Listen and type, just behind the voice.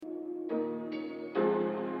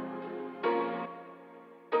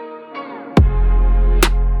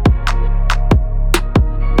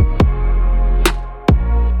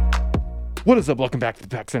What is up? Welcome back to the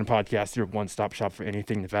PacSun Podcast, your one-stop shop for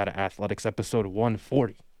anything Nevada Athletics, episode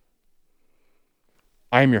 140.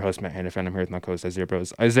 I am your host, Matt Hannafin. I'm here with my co-host, Isaiah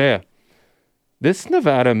Bros. Isaiah, this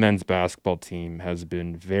Nevada men's basketball team has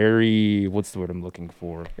been very, what's the word I'm looking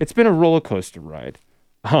for? It's been a roller coaster ride.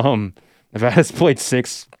 Nevada's played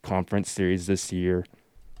 6 conference series this year.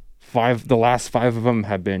 The last 5 of them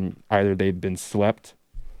have been either they've been swept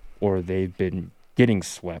or they've been getting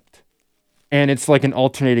swept. And it's like an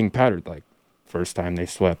alternating pattern, like first time they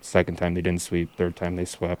swept, second time they didn't sweep, third time they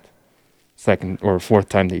swept, second or fourth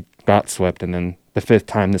time they got swept, and then the 5th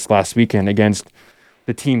time this last weekend against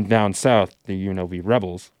the team down south, the UNLV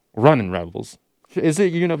Rebels, running Rebels. Is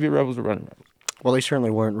it UNLV Rebels or running Rebels? Well, they certainly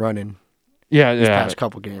weren't running these past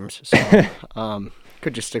couple games, so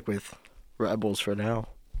could just stick with Rebels for now.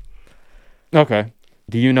 Okay.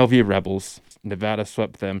 The UNLV Rebels, Nevada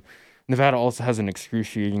swept them. Nevada also has an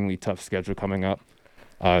excruciatingly tough schedule coming up.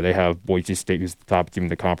 They have Boise State, who's the top team in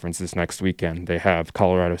the conference, this next weekend. They have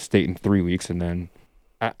Colorado State in 3 weeks, they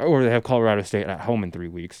have Colorado State at home in 3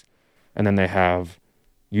 weeks, and then they have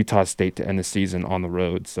Utah State to end the season on the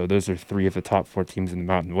road. So those are 3 of the top 4 teams in the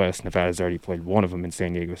Mountain West. Nevada's already played one of them in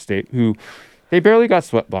San Diego State, who they barely got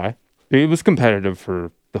swept by. It was competitive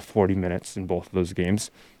for the 40 minutes in both of those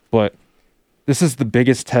games, but this is the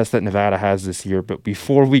biggest test that Nevada has this year. But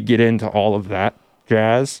before we get into all of that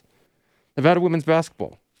jazz, Nevada women's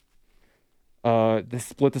basketball. They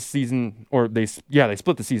split the season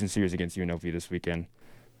series against UNLV this weekend.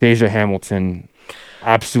 Deja Hamilton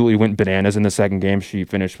absolutely went bananas in the second game. She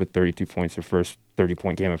finished with 32 points, her first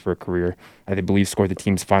 30-point game of her career. I believe scored the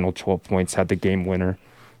team's final 12 points, had the game winner,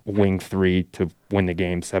 wing 3 to win the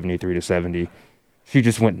game, 73-70. She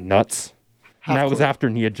just went nuts. And that was after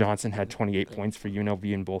Nia Johnson had 28 points for UNLV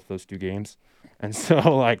in both those 2 games. And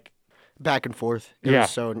so, back and forth. It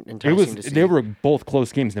was so enticing to see. They were both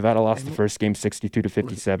close games. Nevada lost the first game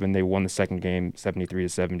 62-57. They won the second game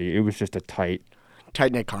 73-70. It was just a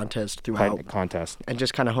tight-knit contest throughout. Contest. And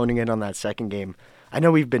just kind of honing in on that second game. I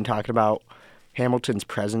know we've been talking about Hamilton's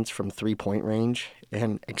presence from 3-point range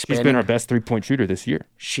and expanding. She's been our best 3-point shooter this year.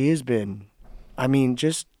 She has been. I mean,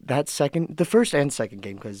 just that the first and second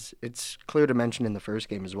game, because it's clear to mention in the first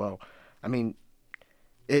game as well. I mean,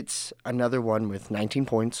 it's another one with 19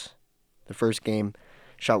 points. The first game,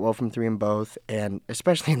 shot well from 3 in both, and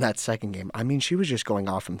especially in that second game. I mean, she was just going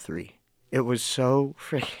off from 3. It was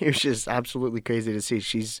it was just absolutely crazy to see.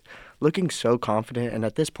 She's looking so confident, and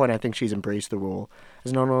at this point, I think she's embraced the role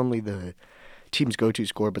as not only the team's go-to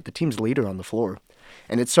scorer, but the team's leader on the floor.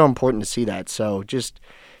 And it's so important to see that. So just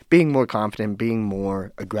being more confident, being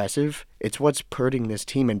more aggressive, it's what's putting this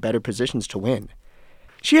team in better positions to win.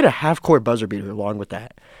 She had a half-court buzzer beater along with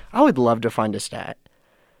that. I would love to find a stat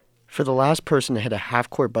for the last person to hit a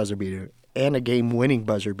half-court buzzer beater and a game-winning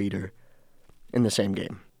buzzer beater in the same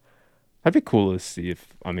game. That'd be cool to see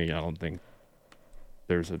I don't think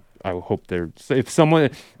I hope if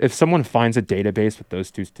someone finds a database with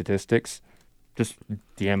those 2 statistics, just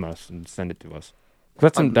DM us and send it to us.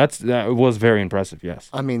 That was very impressive, yes.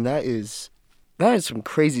 I mean, that is some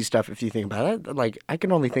crazy stuff if you think about it. I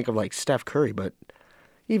can only think of Steph Curry, but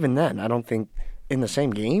even then, I don't think in the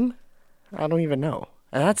same game, I don't even know.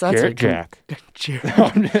 And that's Jared Jack.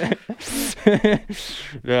 Jared.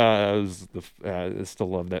 Yeah, I still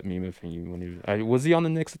love that meme of him when he was he on the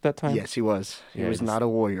Knicks at that time? Yes, he was. He was not a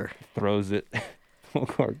Warrior. Throws it full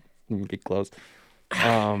court. You get close.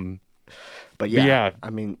 But yeah, I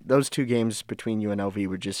mean, those 2 games between UNLV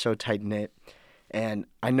were just so tight-knit. And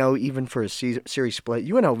I know even for a series split,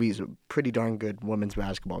 UNLV is a pretty darn good women's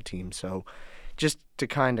basketball team. So just to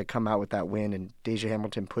kind of come out with that win and Deja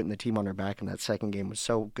Hamilton putting the team on her back in that second game was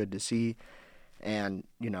so good to see. And,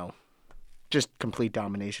 just complete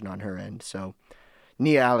domination on her end. So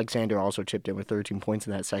Nia Alexander also chipped in with 13 points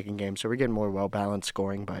in that second game. So we're getting more well-balanced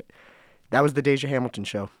scoring. But that was the Deja Hamilton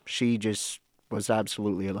show. She just was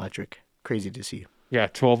absolutely electric. Crazy to see. Yeah,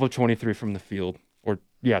 12 of 23 from the field.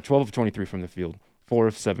 12 of 23 from the field. 4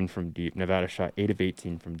 of 7 from deep. Nevada shot 8 of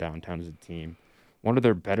 18 from downtown as a team. One of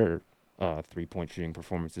their better 3-point shooting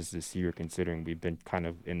performances this year, considering we've been kind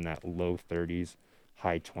of in that low 30s,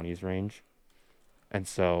 high 20s range. And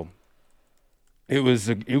so it was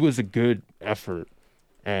a good effort,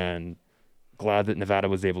 and glad that Nevada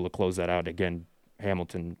was able to close that out. Again,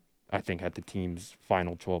 Hamilton, I think, had the team's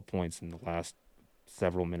final 12 points in the last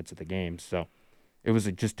several minutes of the game. So it was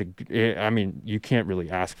you can't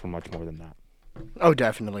really ask for much more than that. Oh,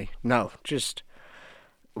 definitely. No, just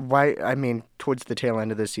towards the tail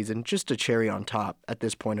end of this season, just a cherry on top at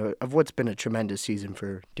this point of what's been a tremendous season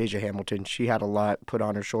for Deja Hamilton. She had a lot put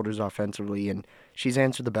on her shoulders offensively, and she's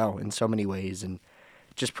answered the bell in so many ways, and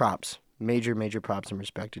just props. major props and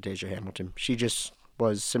respect to Deja Hamilton. She just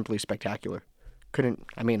was simply spectacular. I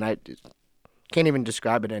can't even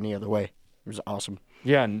describe it any other way. It was awesome.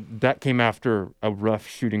 Yeah, and that came after a rough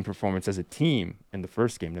shooting performance as a team in the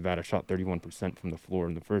first game. Nevada shot 31% from the floor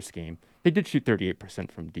in the first game. They did shoot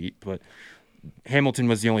 38% from deep, but Hamilton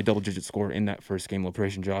was the only double-digit scorer in that first game.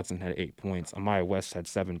 LaPration Johnson had 8 points. Amaya West had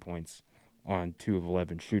 7 points on 2 of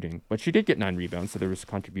 11 shooting. But she did get 9 rebounds, so there was a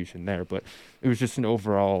contribution there. But it was just an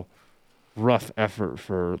overall rough effort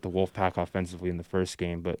for the Wolfpack offensively in the first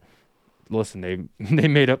game. But listen, they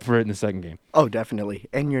made up for it in the second game. Oh, definitely.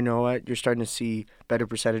 And you know what? You're starting to see better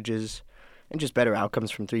percentages and just better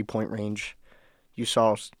outcomes from three-point range. You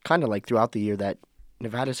saw kind of like throughout the year that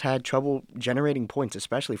Nevada's had trouble generating points,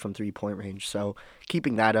 especially from three-point range. So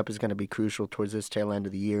keeping that up is going to be crucial towards this tail end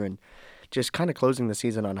of the year and just kind of closing the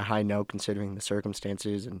season on a high note considering the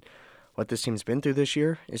circumstances and what this team's been through this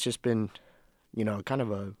year. It's just been, kind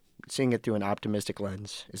of seeing it through an optimistic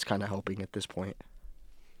lens is kind of helping at this point.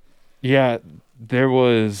 Yeah, there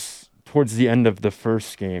was, towards the end of the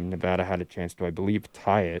first game, Nevada had a chance to, I believe,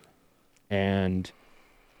 tie it. And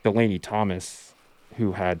Delaney Thomas,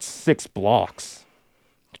 who had 6 blocks,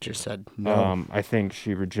 just said no. I think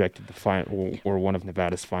she rejected the final or one of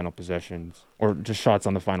Nevada's final possessions, or just shots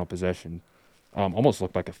on the final possession. Almost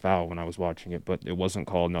looked like a foul when I was watching it, but it wasn't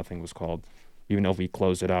called. Nothing was called. Even though we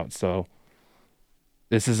closed it out. So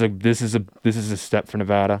this is a step for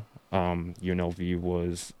Nevada. UNLV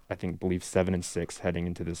was, believe 7-6 heading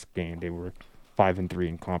into this game. They were 5-3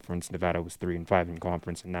 in conference. Nevada was 3-5 in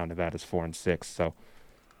conference, and now Nevada's 4-6. So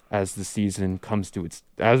as the season comes to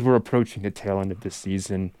as we're approaching the tail end of the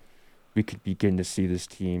season, we could begin to see this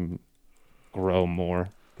team grow more.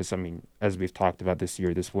 Because as we've talked about this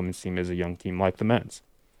year, this women's team is a young team like the men's,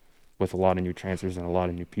 with a lot of new transfers and a lot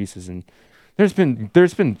of new pieces. And there's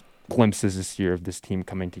been glimpses this year of this team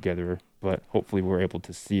coming together, but hopefully we're able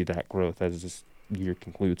to see that growth as this year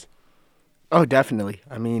concludes. Oh, definitely.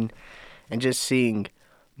 And just seeing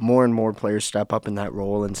more and more players step up in that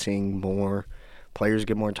role and seeing more players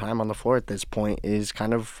get more time on the floor at this point is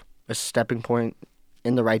kind of a stepping point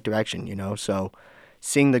in the right direction, So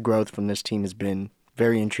seeing the growth from this team has been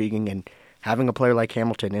very intriguing, and having a player like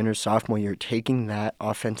Hamilton in her sophomore year taking that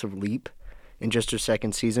offensive leap in just her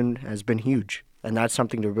second season has been huge. And that's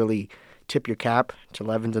something to really tip your cap to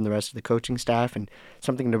Levens and the rest of the coaching staff, and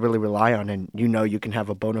something to really rely on. And you can have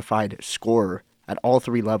a bona fide scorer at all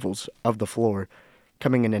 3 levels of the floor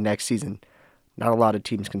coming into next season. Not a lot of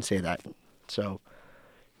teams can say that. So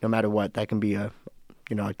no matter what, that can be a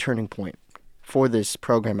turning point for this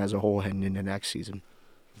program as a whole heading into next season.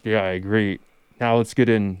 Yeah, I agree. Now let's get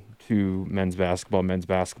into men's basketball. Men's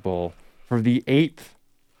basketball for the 8th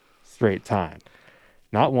straight time.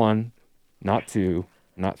 Not 1, not 2,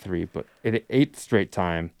 not 3, but the 8th straight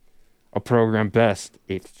time, a program best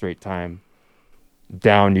 8th straight time,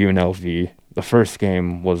 down UNLV. The first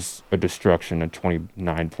game was a destruction, a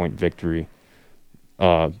 29-point victory.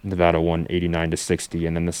 Nevada won 89-60,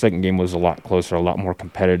 and then the second game was a lot closer, a lot more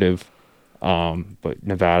competitive. But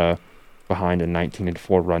Nevada, behind a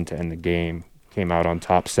 19-4 run to end the game, came out on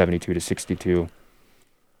top 72-62.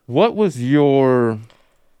 What was your, I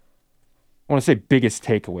want to say, biggest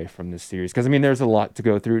takeaway from this series? Because, there's a lot to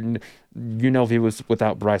go through. UNLV was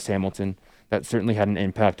without Bryce Hamilton. That certainly had an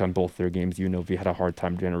impact on both their games. UNLV had a hard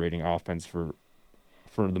time generating offense for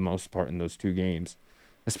the most part in those 2 games,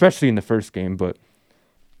 especially in the first game,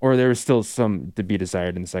 or there was still some to be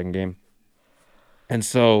desired in the second game. And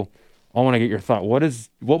so I want to get your thought.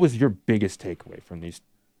 What was your biggest takeaway from these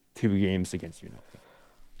 2 games against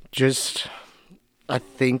UNLV? I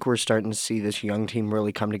think we're starting to see this young team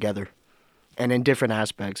really come together. And in different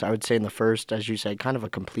aspects. I would say in the first, as you said, kind of a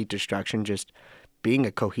complete destruction, just being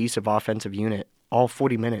a cohesive offensive unit all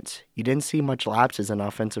 40 minutes. You didn't see much lapses in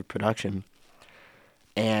offensive production.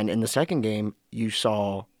 And in the second game, you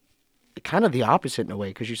saw kind of the opposite in a way,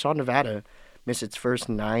 because you saw Nevada miss its first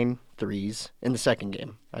 9 threes in the second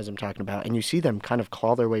game, as I'm talking about. And you see them kind of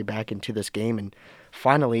claw their way back into this game. And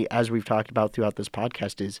finally, as we've talked about throughout this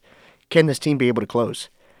podcast, is can this team be able to close?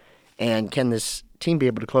 And can this team be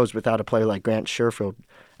able to close without a player like Grant Sherfield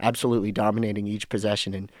absolutely dominating each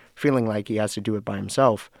possession and feeling like he has to do it by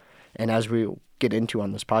himself? And as we get into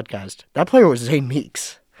on this podcast, that player was Zane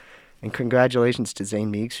Meeks. And congratulations to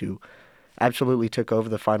Zane Meeks, who absolutely took over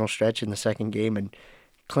the final stretch in the second game and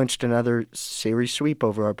clinched another series sweep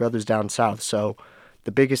over our brothers down south. So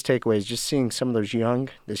the biggest takeaway is just seeing some of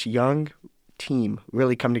this young team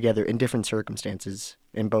really come together in different circumstances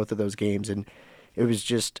in both of those games. And it was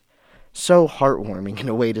just so heartwarming in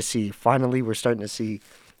a way to see. Finally, we're starting to see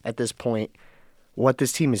at this point what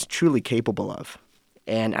this team is truly capable of.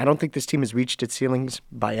 And I don't think this team has reached its ceilings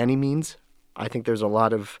by any means. I think there's a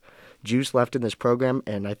lot of juice left in this program,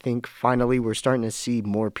 and I think finally we're starting to see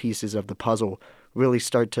more pieces of the puzzle really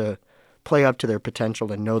start to play up to their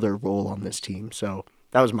potential and know their role on this team. So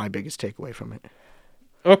that was my biggest takeaway from it.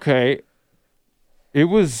 Okay. It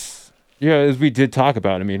was, yeah, as we did talk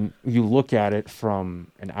about, I mean, you look at it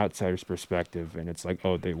from an outsider's perspective, and it's like,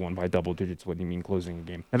 oh, they won by double digits. What do you mean closing the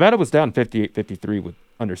game? Nevada was down 58-53 with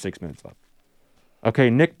under 6 minutes left. Okay,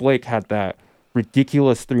 Nick Blake had that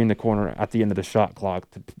ridiculous three in the corner at the end of the shot clock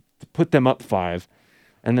to put them up 5,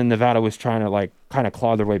 and then Nevada was trying to, like, kind of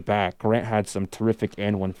claw their way back. Grant had some terrific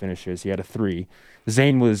and-one finishes. He had a 3.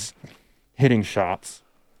 Zane was hitting shots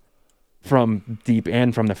from deep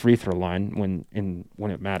and from the free throw line when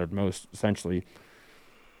it mattered most, essentially.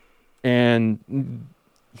 And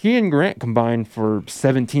he and Grant combined for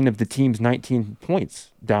 17 of the team's 19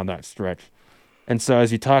 points down that stretch. And so,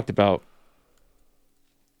 as you talked about,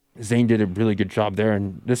 Zane did a really good job there,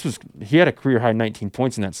 and he had a career high 19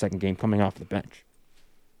 points in that second game coming off the bench.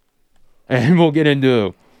 And we'll get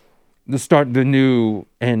into the new,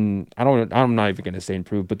 and I'm not even going to say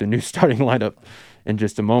improved, but the new starting lineup in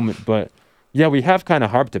just a moment. But yeah, we have kind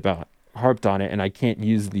of harped on it, and I can't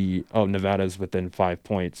use Nevada's within 5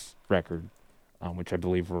 points record, which I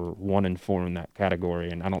believe were 1-4 in that category,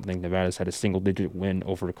 and I don't think Nevada's had a single digit win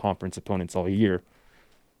over conference opponents all year.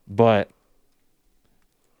 But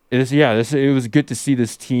it was good to see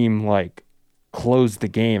this team like close the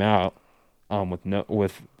game out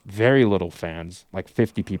with very little fans, like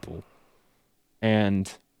 50 people,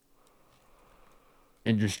 and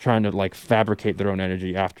just trying to like fabricate their own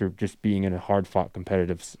energy after just being in a hard-fought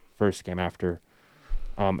competitive first game after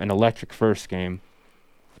an electric first game.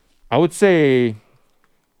 I would say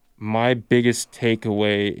my biggest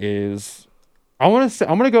takeaway is I'm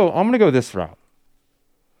gonna go this route.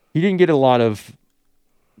 He didn't get a lot of,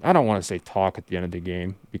 I don't want to say talk at the end of the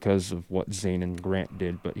game because of what Zane and Grant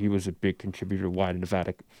did, but he was a big contributor to why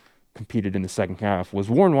Nevada competed in the second half, was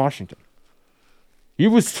Warren Washington. He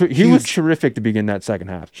was terrific to begin that second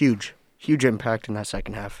half. Huge impact in that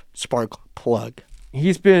second half. Spark plug.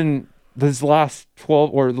 He's been, those last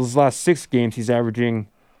 6 games, he's averaging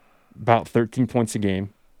about 13 points a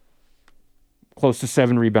game, close to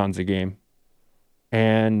 7 rebounds a game.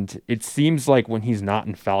 And it seems like when he's not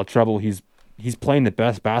in foul trouble, he's playing the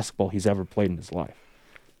best basketball he's ever played in his life.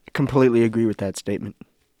 Completely agree with that statement.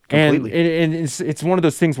 Completely. And it's one of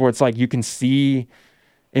those things where it's like you can see,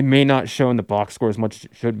 it may not show in the box score as much as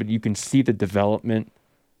it should, but you can see the development.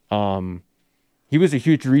 He was a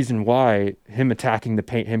huge reason why him attacking the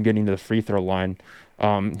paint, him getting to the free throw line.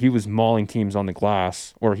 He was mauling teams on the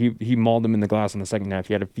glass, or he mauled them in the glass in the second half.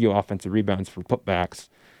 He had a few offensive rebounds for putbacks.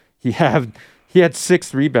 He had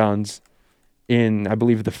 6 rebounds in, I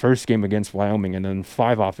believe, the first game against Wyoming, and then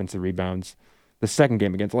 5 offensive rebounds the second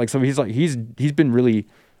game against. He's been really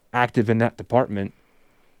active in that department,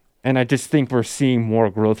 and I just think we're seeing more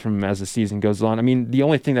growth from him as the season goes on. I mean, the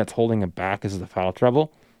only thing that's holding him back is the foul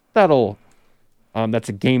trouble. That's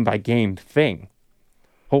a game by game thing.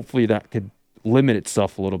 Hopefully, that could limit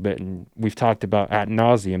itself a little bit. And we've talked about ad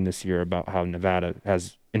nauseum this year about how Nevada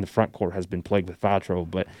has in the front court has been plagued with foul trouble,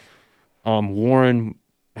 but Warren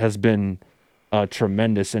has been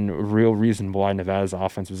tremendous and a real reason why Nevada's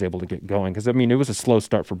offense was able to get going. Because, I mean, it was a slow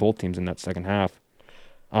start for both teams in that second half.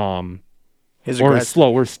 Or a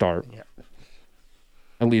slower start, yeah,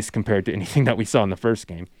 at least compared to anything that we saw in the first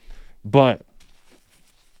game. But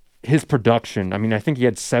his production, I mean, I think he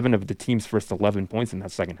had 7 of the team's first 11 points in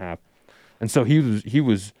that second half. And so he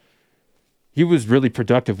was really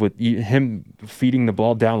productive with him feeding the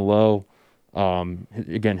ball down low.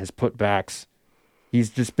 Again, his putbacks. He's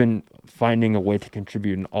just been finding a way to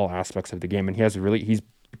contribute in all aspects of the game, and he's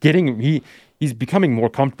becoming more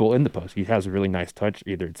comfortable in the post. He has a really nice touch,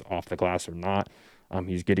 either it's off the glass or not.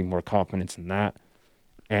 He's getting more confidence in that,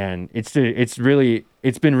 and it's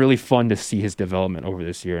been really fun to see his development over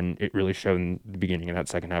this year, and it really showed in the beginning of that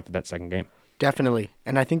second half of that second game. Definitely,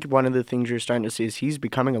 and I think one of the things you're starting to see is he's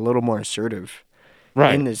becoming a little more assertive.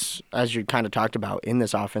 Right. In this, as you kind of talked about, in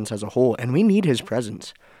this offense as a whole. And we need his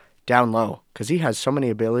presence down low because he has so many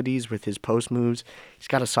abilities with his post moves. He's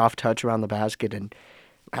got a soft touch around the basket. And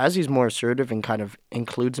as he's more assertive and kind of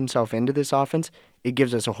includes himself into this offense, it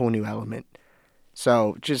gives us a whole new element.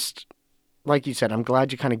 So just like you said, I'm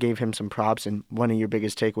glad you kind of gave him some props. And one of your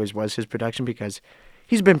biggest takeaways was his production because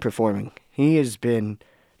he's been performing. He has been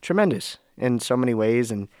tremendous in so many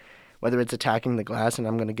ways. And whether it's attacking the glass, and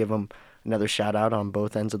I'm going to give him another shout out on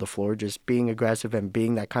both ends of the floor, just being aggressive and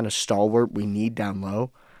being that kind of stalwart we need down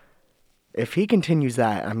low. If he continues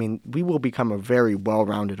that, I mean, we will become a very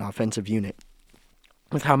well-rounded offensive unit.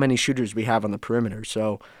 with how many shooters we have on the perimeter.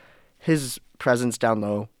 So his presence down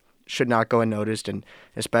low should not go unnoticed, and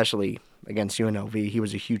especially against UNLV, he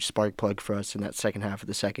was a huge spark plug for us in that second half of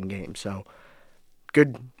the second game. So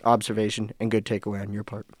good observation and good takeaway on your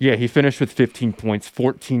part. Yeah, he finished with 15 points,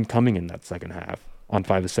 14 coming in that second half on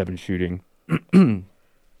 5 of 7 shooting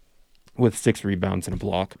with 6 rebounds and a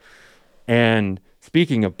block. And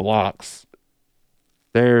speaking of blocks,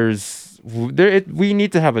 we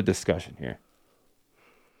need to have a discussion here.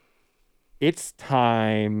 It's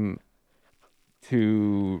time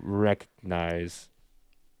to recognize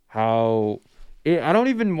how I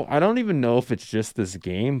don't even know if it's just this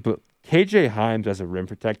game, but KJ Himes as a rim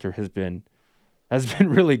protector has been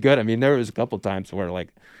really good. I mean, there was a couple times where like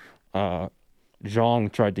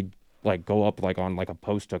Zhang tried to like go up like on like a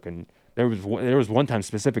post hook, and there was one time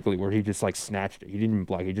specifically where he just like snatched it. He didn't even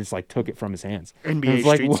block. He just like took it from his hands.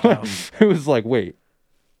 NBA street style. It was like, wait,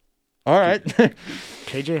 all right.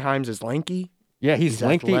 KJ Himes is lanky. Yeah, he's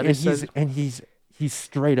lanky and he's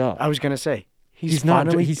straight up. I was gonna say he's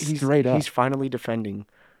straight up. He's finally defending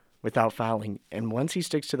without fouling, and once he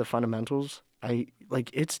sticks to the fundamentals,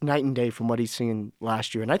 it's night and day from what he's seen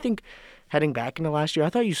last year. And I think heading back into last year, I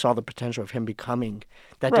thought you saw the potential of him becoming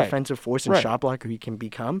that defensive force and shot blocker he can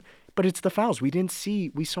become. But it's the fouls.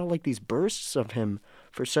 We saw like these bursts of him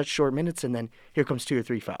for such short minutes, and then here comes 2 or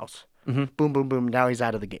 3 fouls. Mm-hmm. Boom, boom, boom. Now he's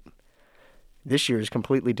out of the game. This year is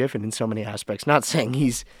completely different in so many aspects. Not saying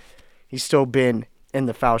he's still been in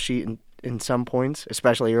the foul sheet in some points,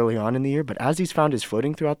 especially early on in the year, but as he's found his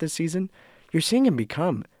footing throughout this season, you're seeing him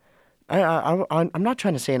become. I'm not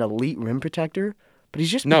trying to say an elite rim protector, but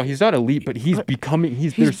he's just he's not elite, but he's becoming.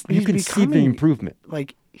 You can see the improvement.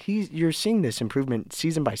 Like you're seeing this improvement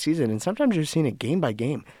season by season, and sometimes you're seeing it game by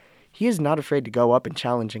game. He is not afraid to go up and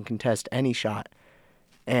challenge and contest any shot.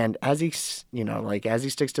 And as he sticks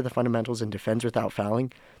to the fundamentals and defends without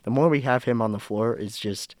fouling, the more we have him on the floor is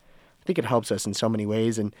just, I think it helps us in so many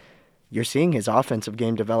ways. And you're seeing his offensive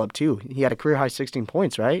game develop too. He had a career high 16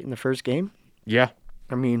 points, right, in the first game? Yeah.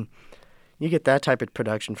 I mean, you get that type of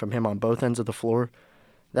production from him on both ends of the floor.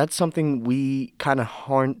 That's something we kind of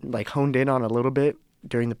honed in on a little bit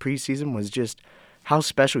during the preseason, was just how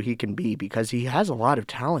special he can be, because he has a lot of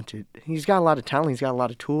talent. He's got a lot of talent. He's got a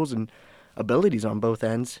lot of tools and abilities on both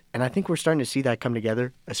ends, and I think we're starting to see that come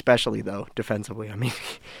together, especially though defensively. I mean,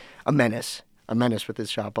 a menace with his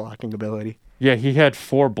shot blocking ability. Yeah, he had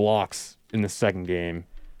 4 blocks in the second game.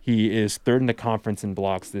 He is 3rd in the conference in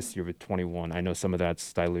blocks this year with 21. I know some of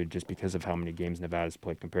that's diluted just because of how many games Nevada's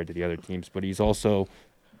played compared to the other teams, but he's also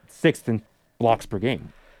 6th in blocks per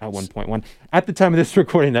game at 1.1. At the time of this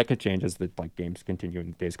recording, that could change as the games continue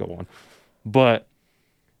and the days go on. But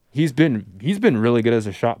he's been really good as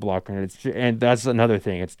a shot blocker, and that's another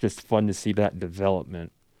thing. It's just fun to see that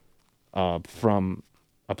development from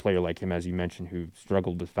a player like him, as you mentioned, who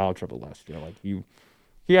struggled with foul trouble last year. Like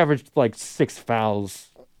he averaged 6 fouls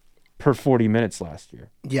per 40 minutes last year.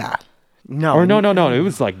 Yeah. No. Or no. It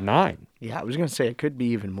was 9. Yeah, I was gonna say it could be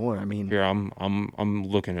even more. I mean, here I'm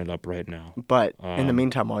looking it up right now. But in the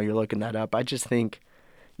meantime, while you're looking that up, I just think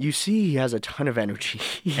you see he has a ton of energy,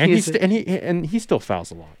 and he still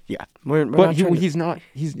fouls a lot. Yeah,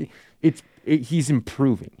 he's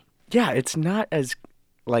improving. Yeah, it's not as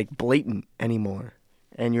blatant anymore,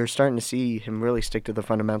 and you're starting to see him really stick to the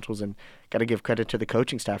fundamentals. And got to give credit to the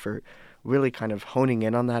coaching staff for really kind of honing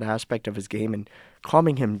in on that aspect of his game and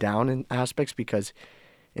calming him down in aspects, because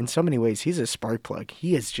in so many ways he's a spark plug.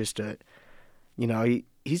 He is just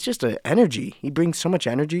he's just an energy. He brings so much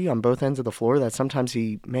energy on both ends of the floor that sometimes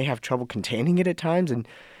he may have trouble containing it at times, and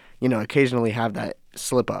occasionally have that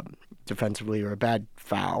slip up defensively or a bad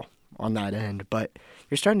foul on that end. But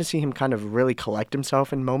you're starting to see him kind of really collect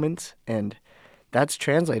himself in moments, and that's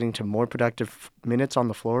translating to more productive minutes on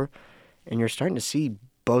the floor. And you're starting to see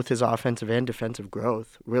both his offensive and defensive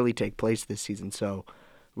growth really take place this season. So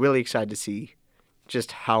really excited to see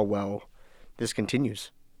just how well this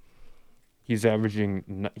continues. He averaged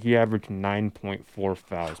 9.4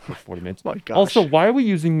 fouls per 40 minutes. My gosh. Also, why are we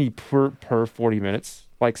using the per 40 minutes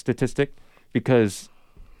statistic? Because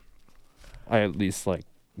I at least the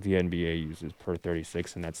NBA uses per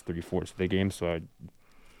 36, and that's 3/4 of the game. So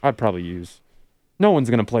I'd probably use. No one's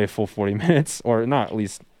gonna play a full 40 minutes, or not. At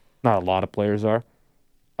least not a lot of players are.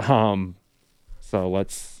 So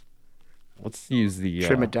let's use the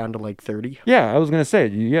trim it down to 30. Yeah, I was gonna say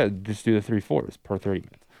just do the 3/4 per 30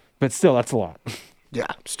 minutes. But still, that's a lot. Yeah,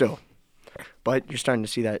 still. But you're starting to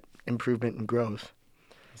see that improvement and growth.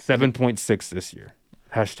 7.6 this year.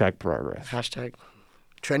 #progress.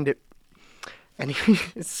 Trend it. And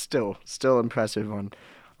he's still impressive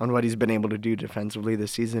on what he's been able to do defensively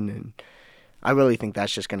this season. And I really think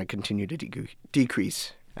that's just going to continue to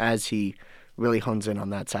decrease as he really hones in on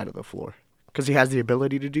that side of the floor because he has the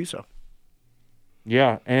ability to do so.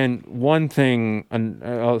 Yeah, and one thing,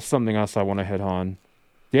 something else I want to hit on.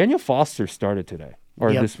 Daniel Foster started today,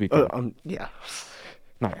 or this weekend. Yeah.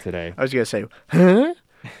 Not today. I was going to say, huh?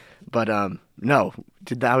 But no.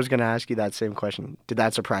 I was going to ask you that same question. Did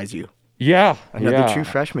that surprise you? Yeah. Another true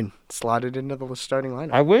freshman slotted into the starting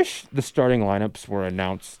lineup. I wish the starting lineups were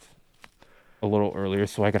announced a little earlier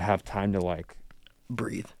so I could have time to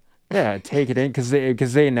breathe. Yeah, take it in because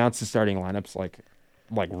they announced the starting lineups like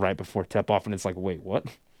right before tip off, and it's like, wait, what?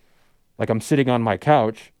 Like I'm sitting on my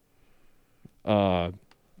couch,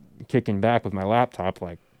 kicking back with my laptop,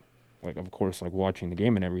 like of course watching the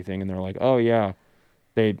game and everything, and they're like, oh yeah,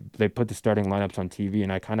 they put the starting lineups on TV,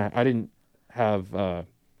 and I didn't have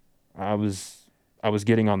I was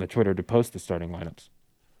getting on the Twitter to post the starting lineups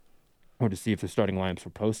or to see if the starting lineups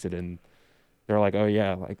were posted, and they're like, oh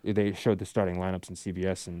yeah, they showed the starting lineups in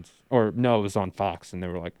CBS or no, it was on Fox, and they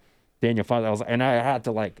were like Daniel Foster. I had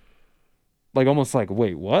to almost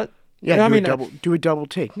wait, what? Yeah, do a double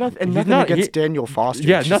take. Nothing against Daniel Foster.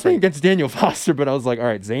 Yeah, nothing against Daniel Foster, but I was like, all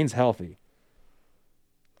right, Zane's healthy.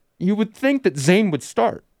 You would think that Zane would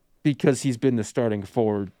start because he's been the starting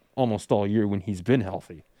forward almost all year when he's been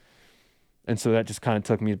healthy. And so that just kind of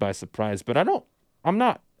took me by surprise. But I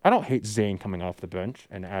don't hate Zane coming off the bench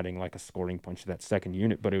and adding a scoring punch to that second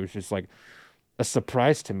unit, but it was just a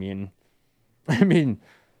surprise to me. And I mean,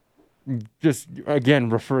 just again,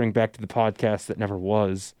 referring back to the podcast that never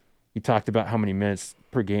was, you talked about how many minutes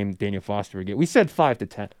per game Daniel Foster would get. We said 5 to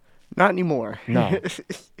 10. Not anymore. No.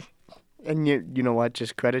 And you know what?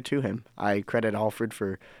 Just credit to him. I credit Alfred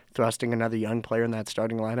for thrusting another young player in that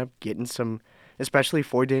starting lineup, getting some, especially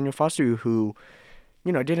for Daniel Foster, who,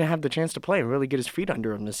 didn't have the chance to play and really get his feet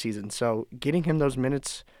under him this season. So getting him those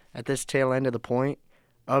minutes at this tail end of the point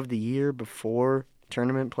of the year before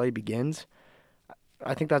tournament play begins,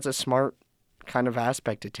 I think that's a smart kind of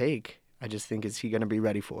aspect to take. I just think, is he going to be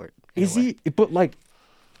ready for it? Is he? But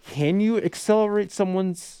can you accelerate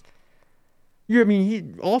someone's?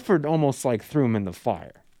 Alfred almost threw him in the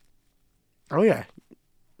fire. Oh yeah,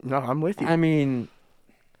 no, I'm with you. I mean,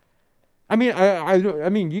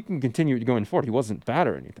 you can continue going forward. He wasn't bad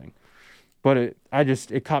or anything, but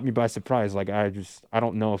it caught me by surprise. I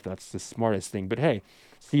don't know if that's the smartest thing. But hey,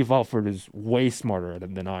 Steve Alford is way smarter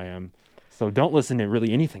than I am. So don't listen to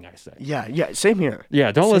really anything I say. Yeah, same here.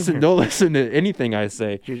 Yeah, don't listen to anything I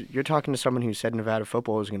say. You're talking to someone who said Nevada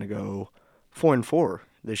football is going to go 4-4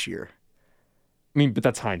 this year. I mean, but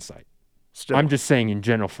that's hindsight. Still, I'm just saying in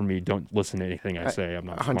general for me, don't listen to anything I say. I'm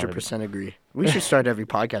not 100% agree. We should start every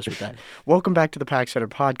podcast with that. Welcome back to the Pack Center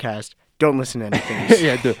podcast. Don't listen to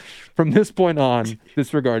anything. From this point on,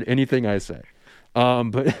 disregard anything I say.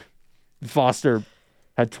 But Foster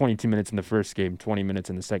had 22 minutes in the first game, 20 minutes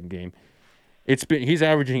in the second game. He's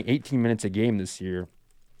averaging 18 minutes a game this year.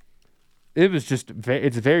 It's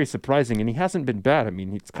very surprising, and he hasn't been bad. I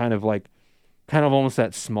mean, it's kind of almost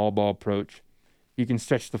that small ball approach. You can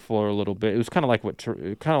stretch the floor a little bit. It was kind of like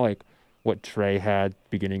what Trey had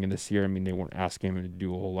beginning of this year. I mean, they weren't asking him to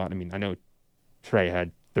do a whole lot. I mean, I know Trey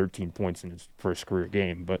had 13 points in his first career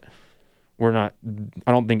game, but I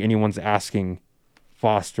don't think anyone's asking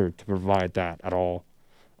Foster to provide that at all.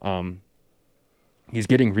 He's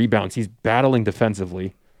getting rebounds. He's battling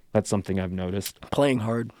defensively. That's something I've noticed. Playing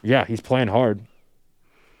hard. Yeah, he's playing hard.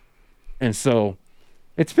 And so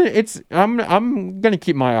I'm going to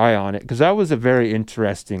keep my eye on it because that was a very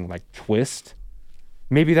interesting twist.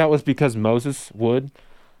 Maybe that was because Moses Wood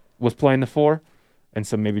was playing the 4, and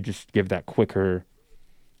so maybe just give that quicker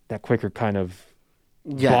kind of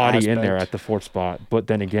body aspect in there at the 4 spot. But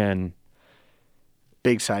then again,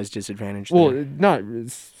 big size disadvantage. Well, not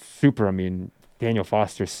super. I mean, Daniel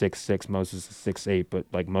Foster's 6'6", Moses is 6'8",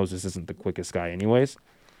 but Moses isn't the quickest guy anyways.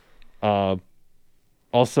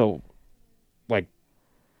 Also,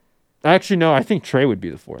 actually no, I think Trey would be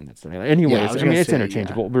the 4 in that scenario. Anyways, I mean it's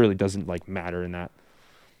interchangeable. It really doesn't matter in that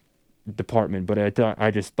department. But I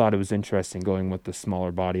just thought it was interesting going with the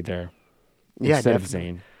smaller body there instead of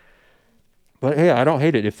Zane. But hey, I don't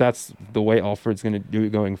hate it if that's the way Alfred's going to do it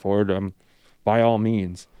going forward. By all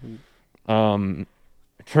means, he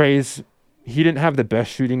didn't have the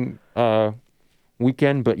best shooting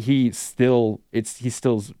weekend, but he's still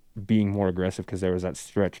being more aggressive because there was that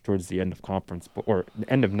stretch towards the end of conference or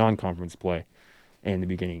end of non-conference play and the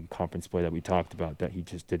beginning of conference play that we talked about that he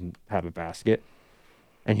just didn't have a basket,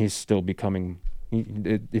 and he's still becoming.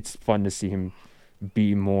 It's fun to see him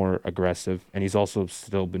be more aggressive, and he's also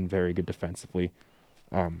still been very good defensively.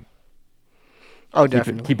 Oh,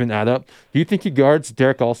 definitely. keeping that up. Do you think he guards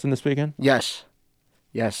Derek Olsen this weekend? Yes.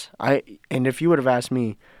 Yes. And if you would have asked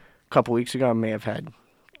me a couple weeks ago, I may have had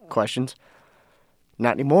questions.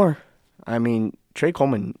 Not anymore. I mean, Trey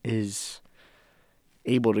Coleman is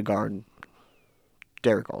able to guard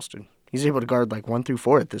Derek Alston. He's able to guard like 1 through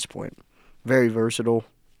 4 at this point. Very versatile.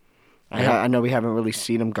 I know we haven't really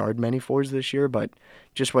seen him guard many fours this year, but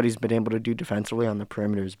just what he's been able to do defensively on the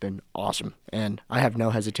perimeter has been awesome. And I have no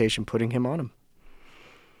hesitation putting him on him.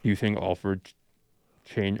 Do you think Alford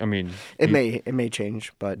change? I mean, It may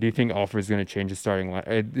change, but do you think Alford's going to change his starting line?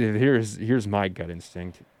 Here's my gut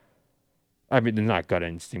instinct. I mean, not gut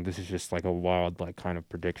instinct. This is just like a wild, like kind of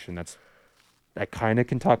prediction. I kind of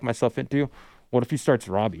can talk myself into. What if he starts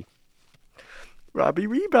Robbie? Robbie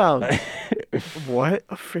rebound. What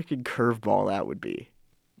a freaking curveball that would be.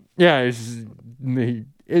 Yeah, it's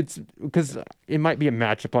because it might be a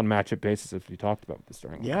matchup on matchup basis if we talked about the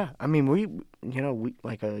starting. Yeah, I mean we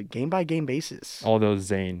like a game by game basis. Although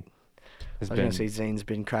Zane has I was gonna say Zane's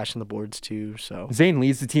been crashing the boards too. So Zane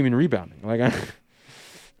leads the team in rebounding. Like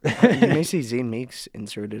you may see Zane Meeks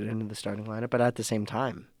inserted into the starting lineup, but at the same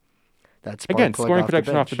time, that's again scoring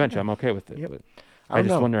production off the bench. I'm okay with it. Yep. But I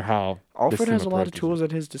just wonder how Alfred has a lot of tools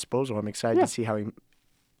at his disposal. I'm excited to see how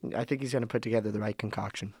I think he's going to put together the right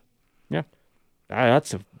concoction. Yeah,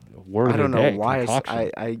 that's a word. I don't know why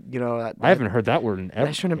I haven't heard that word in ever.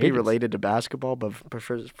 That shouldn't be related to basketball, but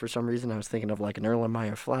for some reason I was thinking of like an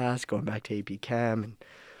Erlenmeyer Flask going back to AP Chem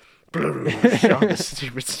and all this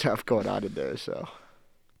stupid stuff going on in there. So.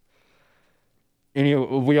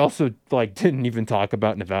 And we also didn't even talk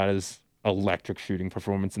about Nevada's electric shooting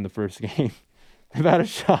performance in the first game. Nevada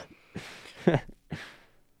shot.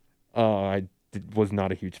 I was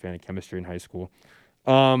not a huge fan of chemistry in high school.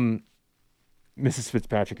 Mrs.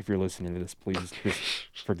 Fitzpatrick, if you're listening to this, please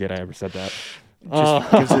just forget I ever said that.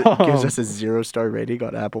 Just gives us a 0-star rating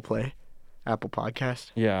on Apple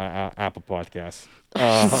Podcast. Yeah, Apple Podcast.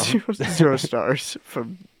 0 stars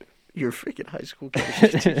from your freaking high school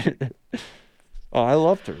chemistry teacher. Oh, I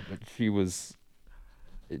loved her, but she was.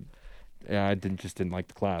 I didn't like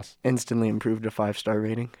the class. Instantly improved a 5-star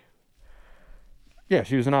rating. Yeah,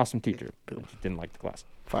 she was an awesome teacher, but she didn't like the class.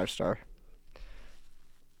 5-star.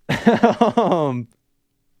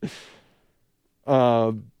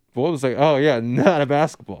 What was oh yeah, not a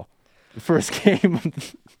basketball. The first game,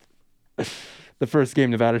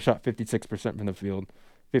 Nevada shot 56% from the field,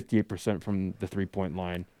 58% from the 3-point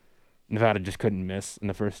line. Nevada just couldn't miss in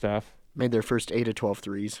the first half. Made their first 8 of 12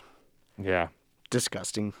 threes. Yeah.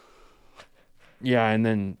 Disgusting. Yeah, and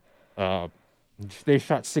then they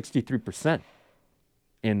shot 63%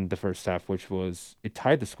 in the first half, which it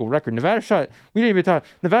tied the school record. Nevada shot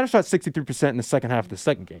 63% in the second half of the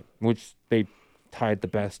second game, which they tied the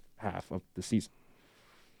best half of the season.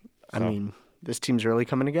 So. I mean, this team's really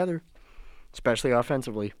coming together, especially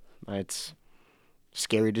offensively. It's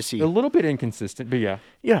scary to see. A little bit inconsistent, but yeah.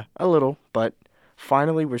 Yeah, a little, but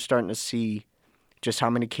finally we're starting to see just how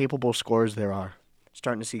many capable scorers there are.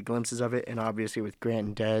 Starting to see glimpses of it, and obviously with Grant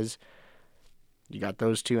and Dez, you got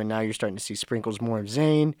those two, and now you're starting to see sprinkles more of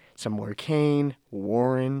Zane, some more Kane,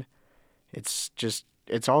 Warren. It's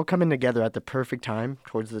all coming together at the perfect time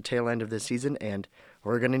towards the tail end of this season, and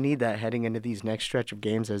we're going to need that heading into these next stretch of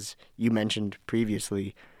games, as you mentioned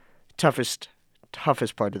previously. Toughest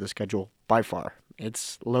part of the schedule by far.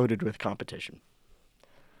 It's loaded with competition.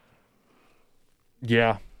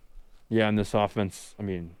 Yeah, and this offense, I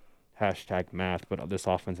mean, #math, but this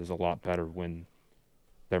offense is a lot better when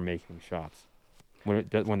they're making shots. When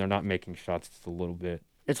they're not making shots, it's a little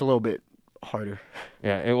bit harder.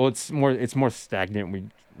 Yeah, it's more stagnant. We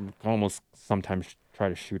almost sometimes try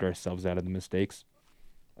to shoot ourselves out of the mistakes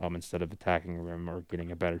instead of attacking the rim or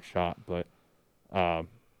getting a better shot. But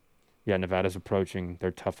Nevada's approaching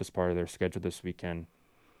their toughest part of their schedule this weekend.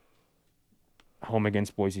 Home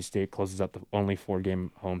against Boise State closes out the only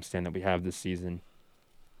 4-game homestand that we have this season.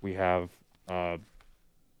 We have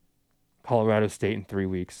Colorado State in 3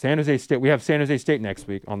 weeks. San Jose State. We have San Jose State next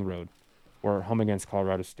week on the road. We're home against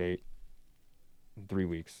Colorado State in 3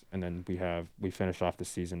 weeks, and then we finish off the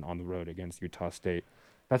season on the road against Utah State.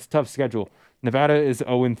 That's a tough schedule. Nevada is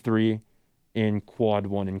 0-3 in Quad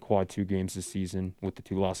 1 and Quad 2 games this season, with the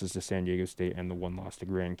 2 losses to San Diego State and the 1 loss to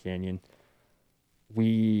Grand Canyon.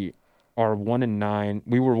 We are 1-9.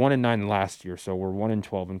 We were 1-9 last year, so we're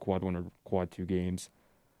 1-12 in Quad 1 or Quad 2 games.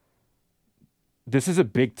 This is a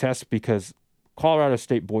big test because Colorado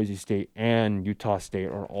State, Boise State, and Utah State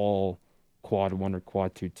are all Quad 1 or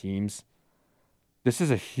Quad 2 teams. This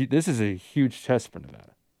is a huge test for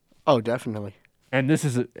Nevada. Oh, definitely. And this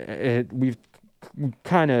is we've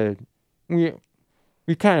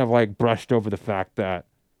we kind of like brushed over the fact that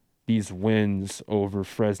these wins over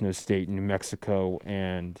Fresno State, New Mexico,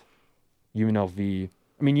 and UNLV.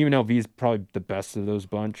 I mean, UNLV is probably the best of those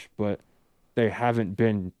bunch, but they haven't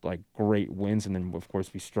been like great wins. And then, of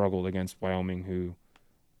course, we struggled against Wyoming, who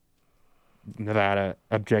Nevada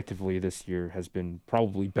objectively this year has been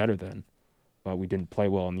probably better than, but we didn't play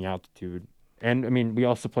well in the altitude. And I mean, we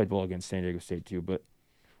also played well against San Diego State too, but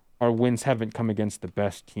our wins haven't come against the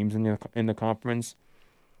best teams in the conference.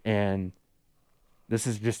 And this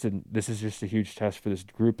is just a huge test for this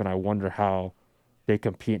group, and I wonder how they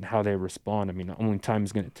compete and how they respond. I mean, only time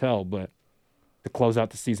is going to tell, but to close out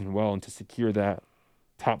the season well and to secure that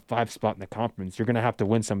top 5 spot in the conference, you're going to have to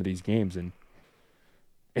win some of these games. And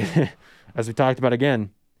as we talked about again,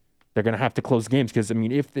 they're going to have to close games because, I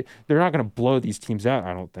mean, if they're not going to blow these teams out,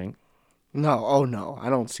 I don't think. No, oh no, I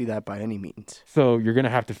don't see that by any means. So you're going to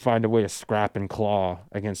have to find a way to scrap and claw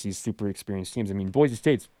against these super experienced teams. I mean, Boise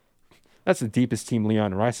State's that's the deepest team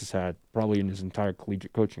Leon Rice has had probably in his entire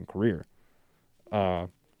collegiate coaching career.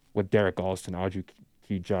 With Derek Alston, Aju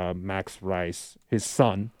Kijab, Max Rice, his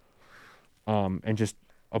son, and just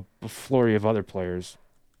a flurry of other players.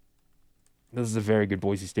 This is a very good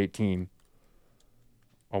Boise State team.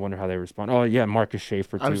 I wonder how they respond. Oh, yeah, Marcus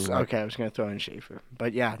Schaefer, too. I was going to throw in Schaefer.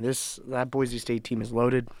 But, yeah, that Boise State team is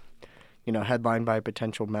loaded. You know, headlined by a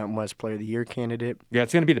potential Mountain West Player of the Year candidate. Yeah,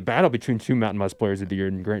 it's going to be the battle between 2 Mountain West Players of the Year,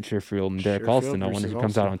 and Grant Sherfield and Derek Alston. I wonder who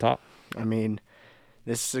comes out on top. I mean,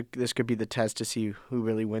 this could be the test to see who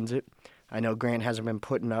really wins it. I know Grant hasn't been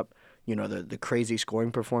putting up, you know, the crazy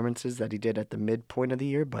scoring performances that he did at the midpoint of the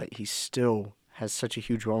year, but he still has such a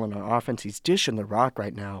huge role in our offense. He's dishing the rock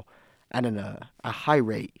right now at a high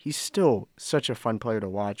rate. He's still such a fun player to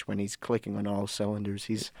watch when he's clicking on all cylinders.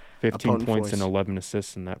 He's 15 points and 11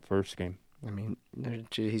 assists in that first game. I mean,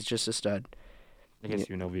 he's just a stud. Against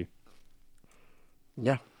UNLV.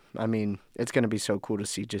 Yeah. I mean, it's going to be so cool to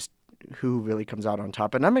see just who really comes out on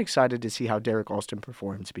top. And I'm excited to see how Derek Alston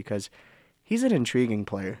performs because he's an intriguing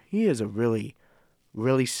player. He is a really,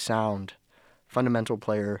 really sound, fundamental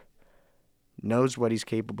player, knows what he's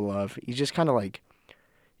capable of. He's just kind of like,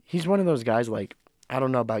 he's one of those guys like, I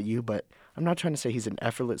don't know about you, but I'm not trying to say he's an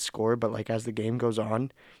effortless scorer, but like as the game goes on, you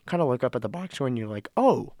kind of look up at the box score and you're like,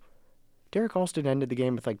 oh, Derek Alston ended the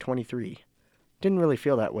game with like 23. Didn't really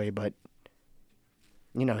feel that way, but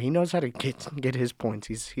you know, he knows how to get his points.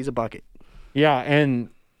 He's a bucket. Yeah, and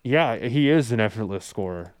yeah, he is an effortless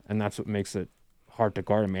scorer, and that's what makes it hard to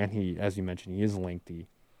guard him. And he, as you mentioned, he is lengthy.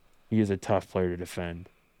 He is a tough player to defend.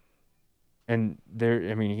 And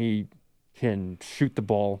he can shoot the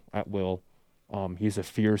ball at will. He's a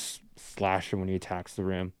fierce slasher when he attacks the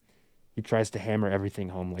rim. He tries to hammer everything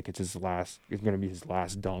home like it's going to be his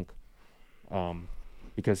last dunk.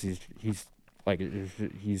 Because he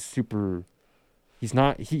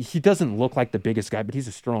doesn't look like the biggest guy, but he's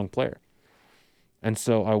a strong player. And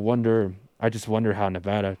so I just wonder how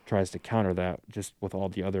Nevada tries to counter that just with all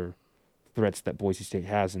the other threats that Boise State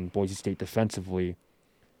has. And Boise State defensively,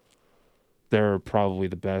 they're probably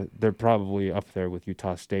the best. They're probably up there with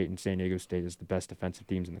Utah State and San Diego State as the best defensive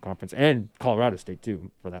teams in the conference, and Colorado State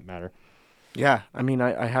too, for that matter. Yeah, I mean,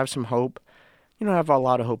 I have some hope. You know, I have a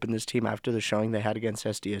lot of hope in this team after the showing they had against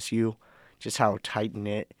SDSU, just how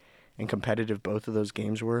tight-knit and competitive both of those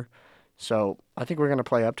games were. So I think we're going to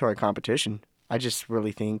play up to our competition. I just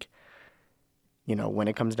really think, you know, when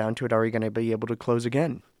it comes down to it, are we going to be able to close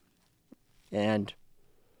again? And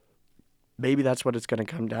maybe that's what it's going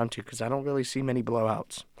to come down to because I don't really see many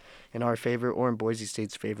blowouts in our favor or in Boise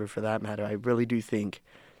State's favor for that matter. I really do think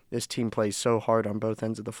this team plays so hard on both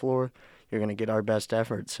ends of the floor. You're going to get our best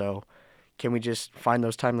effort. So can we just find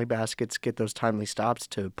those timely baskets, get those timely stops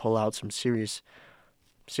to pull out some serious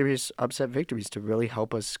upset victories to really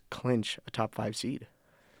help us clinch a top 5 seed?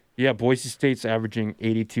 Yeah, Boise State's averaging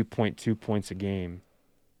 82.2 points a game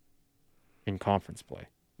in conference play,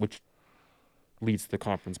 which leads the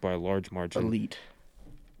conference by a large margin. Elite.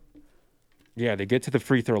 Yeah, they get to the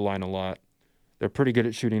free throw line a lot. They're pretty good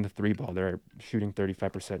at shooting the 3 ball. They're shooting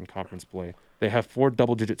 35% in conference play. They have 4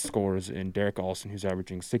 double-digit scorers in Derek Alston, who's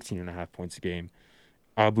averaging 16.5 points a game,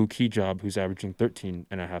 Abu Kijab, who's averaging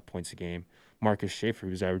 13.5 points a game, Marcus Schaefer,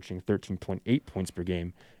 who's averaging 13.8 points per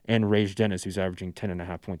game, and Rage Dennis, who's averaging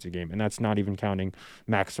 10.5 points a game. And that's not even counting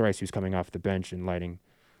Max Rice, who's coming off the bench and lighting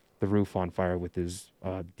the roof on fire with his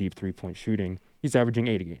deep 3-point shooting. He's averaging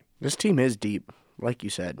 8 a game. This team is deep, like you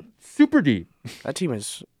said. Super deep. That team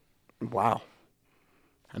is, wow.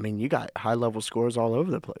 I mean, you got high-level scores all over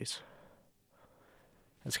the place.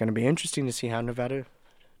 It's going to be interesting to see how Nevada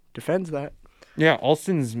defends that. Yeah,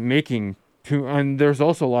 Alston's making two, and there's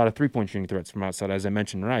also a lot of 3-point shooting threats from outside, as I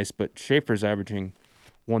mentioned Rice, but Schaefer's averaging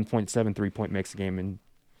 1.7 3-point makes a game, and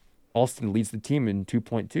Alston leads the team in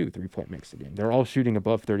 2.2 3-point makes a game. They're all shooting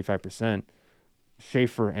above 35%.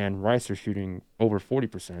 Schaefer and Rice are shooting over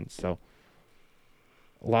 40%. So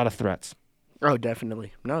a lot of threats. Oh,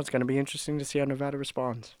 definitely. No, it's going to be interesting to see how Nevada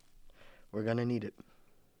responds. We're going to need it.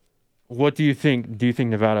 What do you think? Do you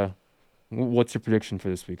think Nevada? What's your prediction for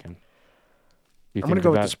this weekend? I'm going to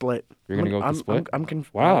go with the split. You're going to go with the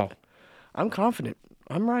split? Wow. I'm confident.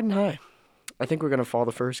 I'm riding high. I think we're going to fall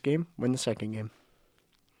the first game, win the second game.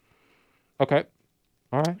 Okay.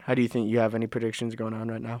 All right. How do you think? You have any predictions going on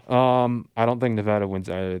right now? I don't think Nevada wins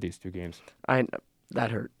either of these two games.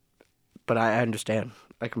 That hurt. But I understand.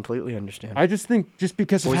 I completely understand. I just think just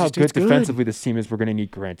because of how good defensively this team is, we're going to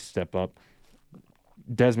need Grant to step up.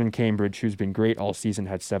 Desmond Cambridge, who's been great all season,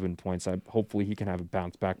 had 7 points. Hopefully he can have a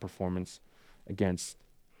bounce-back performance against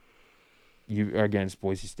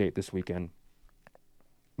Boise State this weekend.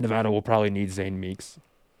 Nevada will probably need Zane Meeks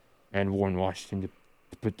and Warren Washington to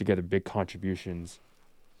put together big contributions.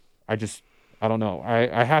 I don't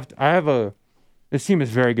know. This team is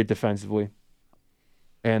very good defensively,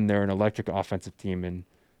 and they're an electric offensive team. And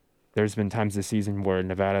there's been times this season where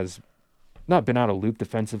Nevada's not been out of loop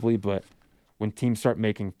defensively, but when teams start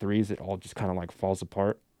making threes, it all just kind of like falls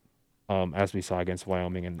apart, as we saw against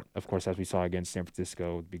Wyoming and, of course, as we saw against San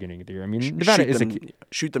Francisco at the beginning of the year. I mean, Nevada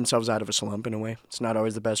shoot themselves out of a slump in a way. It's not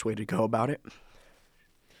always the best way to go about it.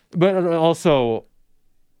 But also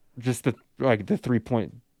just the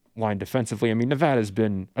 3-point line defensively. I mean, Nevada's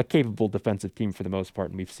been a capable defensive team for the most part,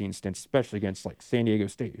 and we've seen stints, especially against like San Diego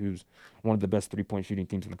State, who's one of the best 3-point shooting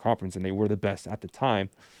teams in the conference, and they were the best at the time.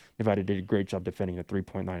 Nevada did a great job defending the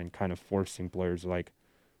 3-point line and kind of forcing players like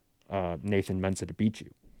Nathan Mensah to beat you.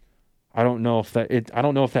 I don't know if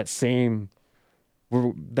that same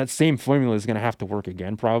formula is going to have to work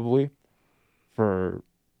again, probably for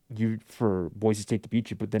Boise State to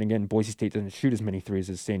beat you. But then again, Boise State doesn't shoot as many threes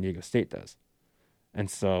as San Diego State does,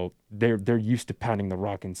 and so they're used to pounding the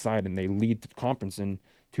rock inside, and they lead the conference in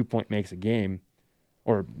 2-point makes a game,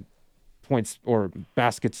 or points or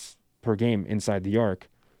baskets per game inside the arc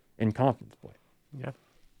in conference play. Yeah.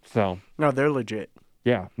 So no, they're legit.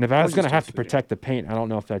 Yeah, Nevada's going to have to protect the paint. I don't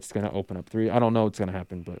know if that's going to open up three. I don't know what's going to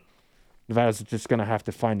happen, but Nevada's just going to have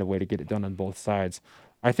to find a way to get it done on both sides.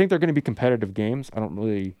 I think they're going to be competitive games. I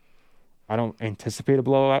don't anticipate a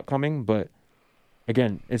blowout coming, but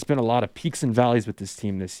again, it's been a lot of peaks and valleys with this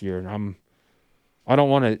team this year, and I don't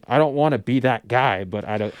want to be that guy, but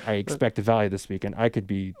I expect a valley this weekend. I could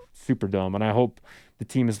be super dumb, and I hope the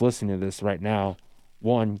team is listening to this right now.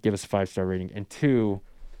 1, give us a 5-star rating, and 2,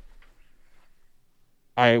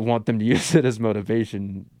 I want them to use it as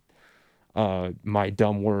motivation, my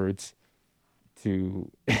dumb words,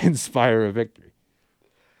 to inspire a victory.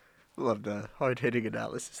 Love the hard-hitting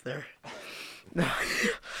analysis there.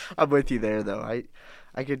 I'm with you there, though.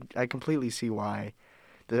 I completely see why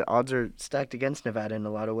the odds are stacked against Nevada in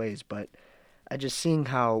a lot of ways, but I just seeing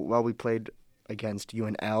how well we played against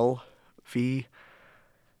UNLV,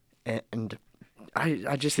 and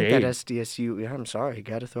I just think that SDSU. Yeah, I'm sorry,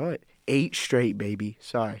 gotta throw it. 8 straight, baby.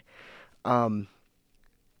 Sorry.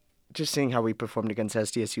 Just seeing how we performed against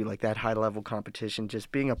SDSU, like that high-level competition,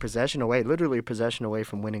 just being literally a possession away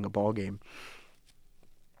from winning a ball game.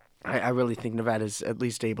 I really think Nevada's at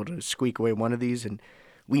least able to squeak away one of these, and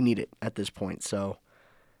we need it at this point. So,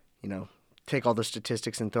 take all the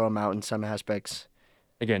statistics and throw them out in some aspects.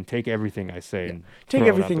 Again, take everything I say. Yeah. Take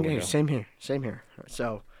everything. Hey, same here.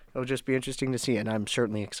 So it'll just be interesting to see, and I'm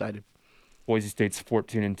certainly excited. Boise State's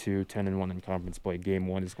 14-2, 10-1 in conference play. Game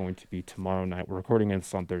 1 is going to be tomorrow night. We're recording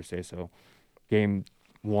this on Thursday, so Game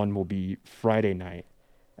 1 will be Friday night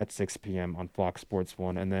at 6 p.m. on Fox Sports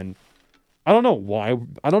 1. And then I don't know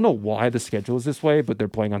why the schedule is this way, but they're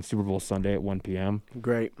playing on Super Bowl Sunday at 1 p.m.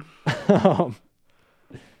 Great. I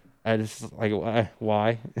just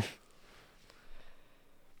why?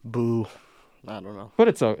 Boo. I don't know. But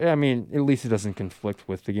it's at least it doesn't conflict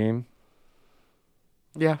with the game.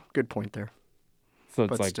 Yeah, good point there. So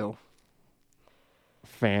it's but still,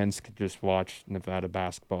 fans could just watch Nevada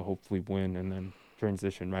basketball, hopefully win, and then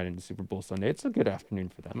transition right into Super Bowl Sunday. It's a good afternoon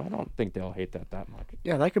for them. I don't think they'll hate that much.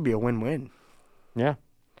 Yeah, that could be a win-win. Yeah.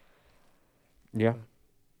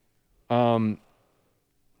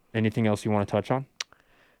 Anything else you want to touch on?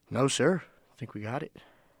 No, sir. I think we got it.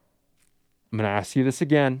 I'm going to ask you this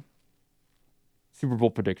again. Super Bowl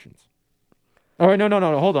predictions. All right, no.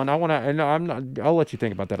 Hold on. I'll let you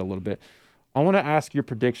think about that a little bit. I want to ask your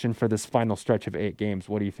prediction for this final stretch of 8 games.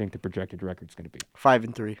 What do you think the projected record's going to be?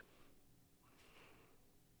 5-3.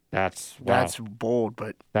 That's bold,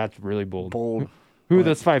 but that's really bold. Bold. Who are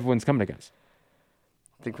those 5 wins coming against?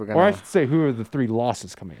 I think we're Or I gonna should say, who are the 3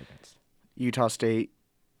 losses coming against? Utah State.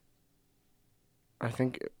 I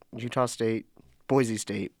think Utah State, Boise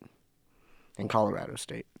State, and Colorado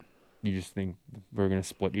State. You just think we're going to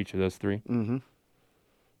split each of those 3? Mm-hmm.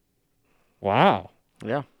 Wow.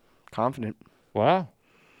 Yeah. Confident. Wow.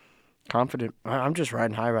 Confident. I'm just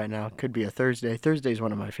riding high right now. Could be a Thursday. Thursday's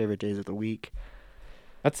one of my favorite days of the week.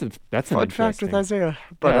 That's an Fun fact with Isaiah.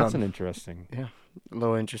 But yeah, that's an interesting. Yeah, a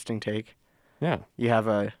little interesting take. Yeah. You have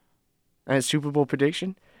a Super Bowl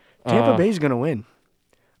prediction? Tampa Bay's going to win.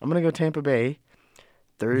 I'm going to go Tampa Bay.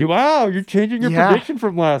 Wow, you're changing your prediction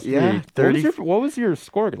from last week. 30. What was your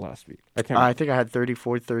score last week? I think I had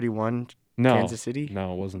 34-31 Kansas City.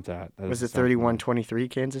 No, it wasn't that. Was it 31-23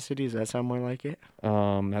 Kansas City? Does that sound more like it?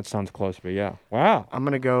 That sounds close, but yeah. Wow. I'm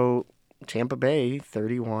going to go Tampa Bay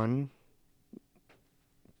 31.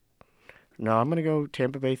 No, I'm going to go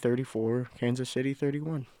Tampa Bay 34, Kansas City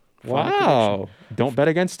 31. Wow. Don't bet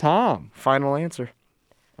against Tom. Final answer.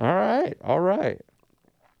 All right.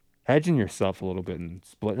 Hedging yourself a little bit and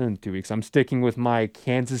splitting in 2 weeks. I'm sticking with my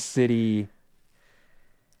Kansas City.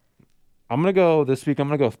 This week, I'm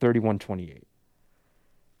going to go 31-28.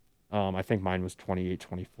 I think mine was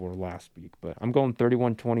 28-24 last week, but I'm going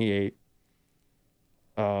 31-28.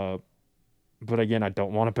 But again, I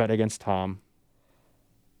don't want to bet against Tom.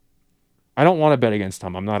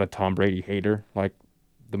 I'm not a Tom Brady hater like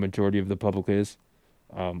the majority of the public is.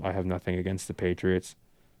 I have nothing against the Patriots.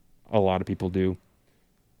 A lot of people do.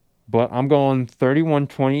 But I'm going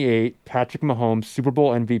 31-28, Patrick Mahomes, Super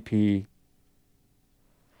Bowl MVP,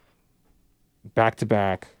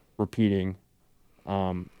 back-to-back, repeating,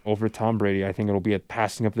 over Tom Brady. I think it'll be a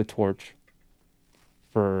passing of the torch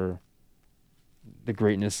for the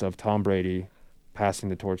greatness of Tom Brady, passing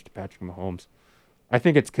the torch to Patrick Mahomes. I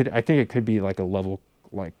think it could be like a level,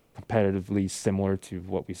 like competitively similar to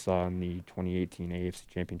what we saw in the 2018 AFC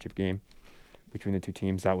Championship game between the two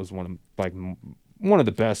teams. That was one of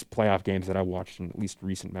the best playoff games that I watched in at least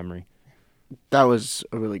recent memory. That was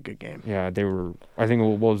a really good game. Yeah, they were. I think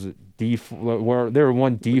what was it? Where they were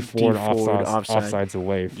one D Ford offsides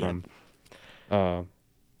away from, or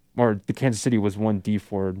the Kansas City was one D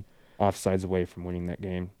Ford offsides away from winning that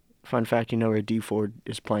game. Fun fact: you know where D Ford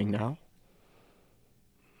is playing now?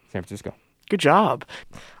 San Francisco. Good job.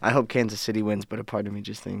 I hope Kansas City wins, but a part of me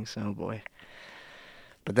just thinks, oh boy.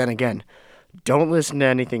 But then again, don't listen to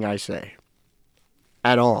anything I say.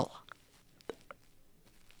 At all.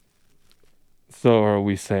 So are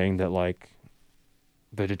we saying that, like,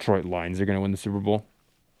 the Detroit Lions are going to win the Super Bowl?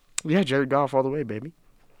 Yeah, Jared Goff all the way, baby.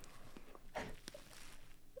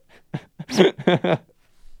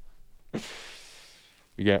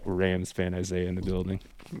 We got Rams fan Isaiah in the building.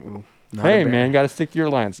 Ooh, hey, man, got to stick to your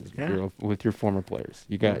alliances with your former players.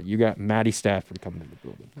 You got Matty Stafford coming in the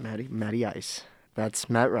building. Matty Ice. That's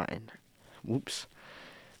Matt Ryan. Whoops.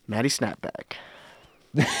 Matty Snapback.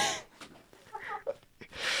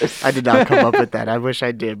 I did not come up with that. I wish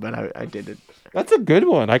I did, but I didn't. That's a good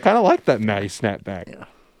one. I kind of like that Matty Snapback.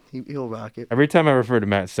 Yeah, he'll rock it. Every time I refer to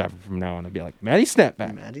Matt Stafford from now on, I'll be like, Matty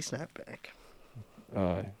Snapback. Matty Snapback.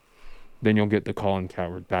 Then you'll get the Colin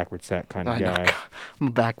Cowherd backwards hat kind of guy. Know.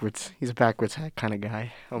 I'm backwards. He's a backwards hat kind of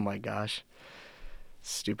guy. Oh my gosh.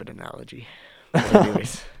 Stupid analogy.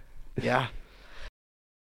 Anyways, yeah.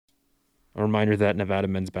 A reminder that Nevada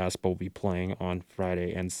men's basketball will be playing on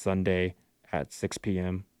Friday and Sunday at 6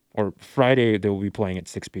 p.m. Or Friday, they will be playing at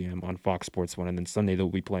 6 p.m. on Fox Sports 1, and then Sunday they'll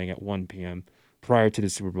be playing at 1 p.m. prior to the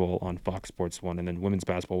Super Bowl on Fox Sports 1, and then women's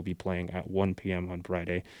basketball will be playing at 1 p.m. on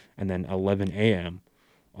Friday, and then 11 a.m.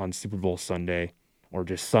 on Super Bowl Sunday, or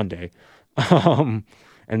just Sunday. And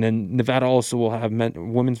then Nevada also will have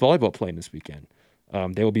women's volleyball playing this weekend.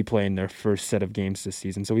 They will be playing their first set of games this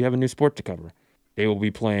season, so we have a new sport to cover. They will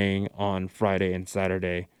be playing on Friday and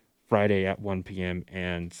Saturday, Friday at 1 p.m.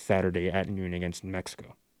 and Saturday at noon against New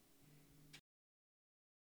Mexico.